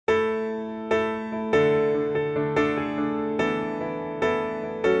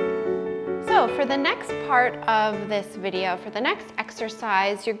So for the next part of this video, for the next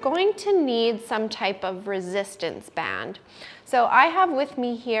exercise, you're going to need some type of resistance band. So I have with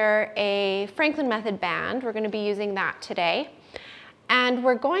me here a Franklin Method band. We're going to be using that today. And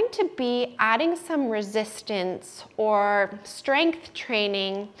we're going to be adding some resistance or strength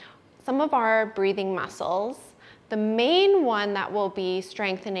training, some of our breathing muscles. The main one that we'll be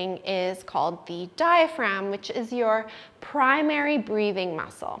strengthening is called the diaphragm, which is your primary breathing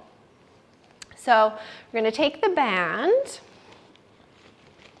muscle. So we're going to take the band,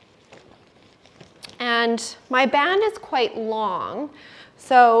 and my band is quite long.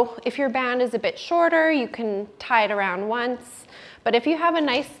 So if your band is a bit shorter, you can tie it around once. But if you have a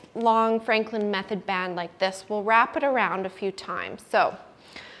nice long Franklin Method band like this, we'll wrap it around a few times. So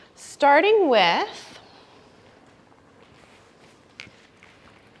starting with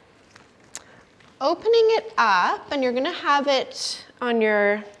opening it up, and you're going to have it on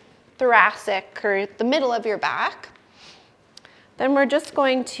your thoracic or the middle of your back. Then we're just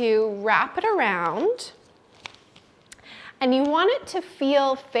going to wrap it around, and you want it to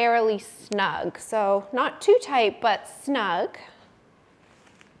feel fairly snug. So not too tight, but snug.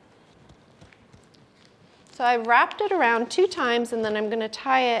 So I've wrapped it around 2 times, and then I'm going to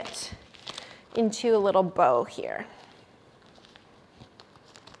tie it into a little bow here.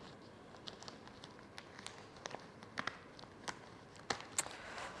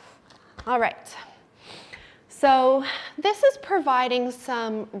 All right, so this is providing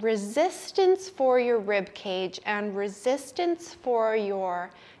some resistance for your rib cage and resistance for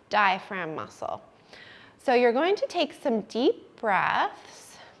your diaphragm muscle. So you're going to take some deep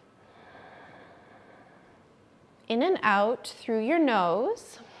breaths in and out through your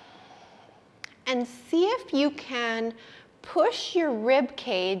nose, and see if you can push your rib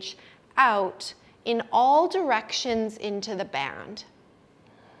cage out in all directions into the band.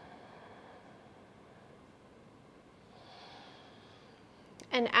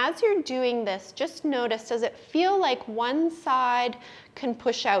 And as you're doing this, just notice, does it feel like one side can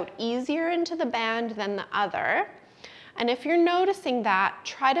push out easier into the band than the other? And if you're noticing that,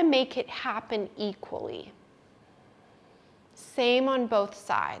 try to make it happen equally. Same on both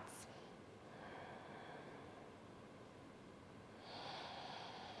sides.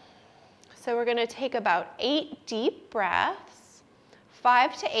 So we're going to take about 8 deep breaths,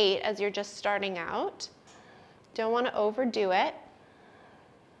 5 to 8 as you're just starting out. Don't want to overdo it.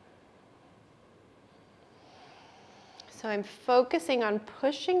 So I'm focusing on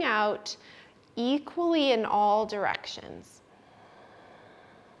pushing out equally in all directions.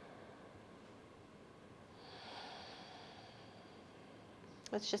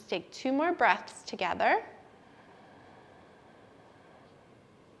 Let's just take 2 more breaths together.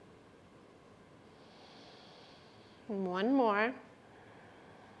 And 1 more.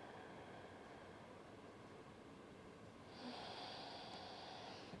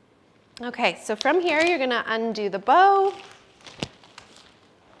 Okay, so from here you're going to undo the bow,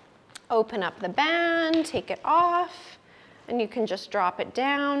 open up the band, take it off, and you can just drop it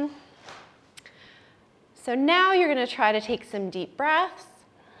down. So now you're going to try to take some deep breaths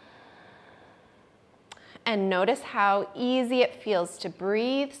and notice how easy it feels to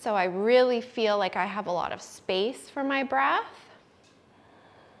breathe. So I really feel like I have a lot of space for my breath.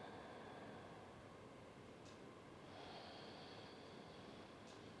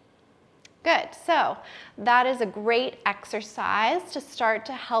 Good, so that is a great exercise to start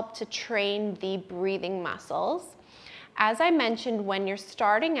to help to train the breathing muscles. As I mentioned, when you're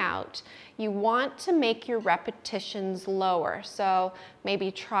starting out, you want to make your repetitions lower. So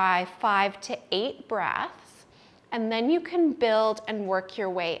maybe try 5 to 8 breaths, and then you can build and work your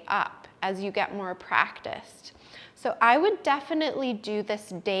way up as you get more practiced. So I would definitely do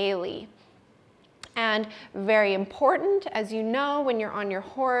this daily. And very important, as you know, when you're on your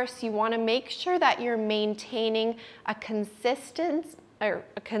horse, you want to make sure that you're maintaining a consistent,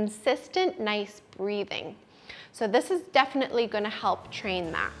 nice breathing. So this is definitely going to help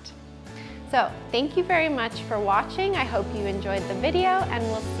train that. So thank you very much for watching. I hope you enjoyed the video, and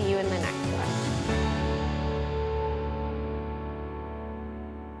we'll see you in the next one.